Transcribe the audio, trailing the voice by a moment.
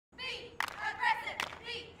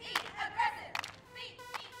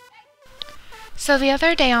So the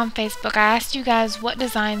other day on Facebook, I asked you guys what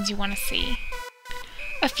designs you want to see.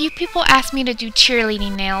 A few people asked me to do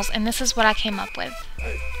cheerleading nails, and this is what I came up with.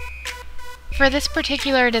 For this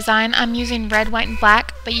particular design, I'm using red, white, and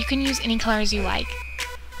black, but you can use any colors you like.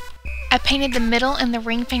 I painted the middle and the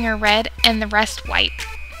ring finger red and the rest white.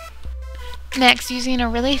 Next, using a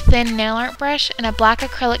really thin nail art brush and a black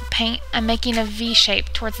acrylic paint, I'm making a V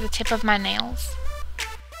shape towards the tip of my nails.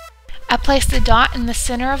 I placed a dot in the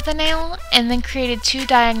center of the nail and then created 2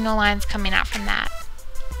 diagonal lines coming out from that.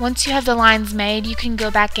 Once you have the lines made, you can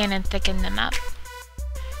go back in and thicken them up.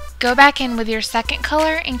 Go back in with your second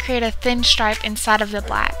color and create a thin stripe inside of the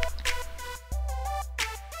black.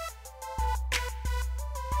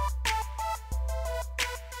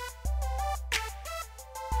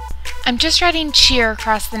 I'm just writing cheer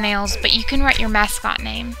across the nails, but you can write your mascot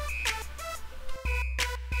name.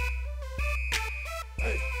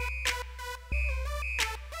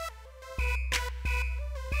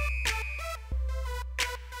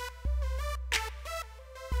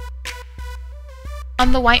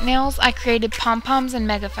 On the white nails, I created pom-poms and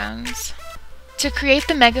megaphones. To create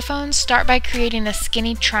the megaphones, start by creating a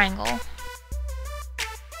skinny triangle.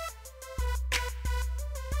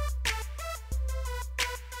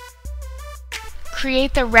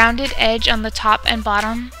 Create the rounded edge on the top and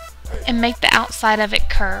bottom, and make the outside of it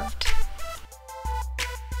curved.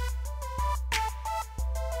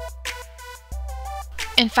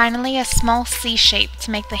 And finally, a small C shape to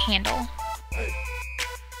make the handle.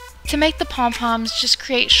 To make the pom-poms, just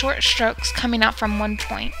create short strokes coming out from one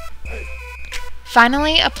point.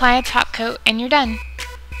 Finally, apply a top coat and you're done.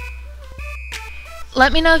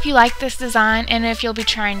 Let me know if you like this design and if you'll be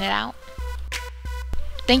trying it out.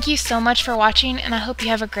 Thank you so much for watching, and I hope you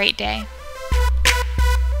have a great day.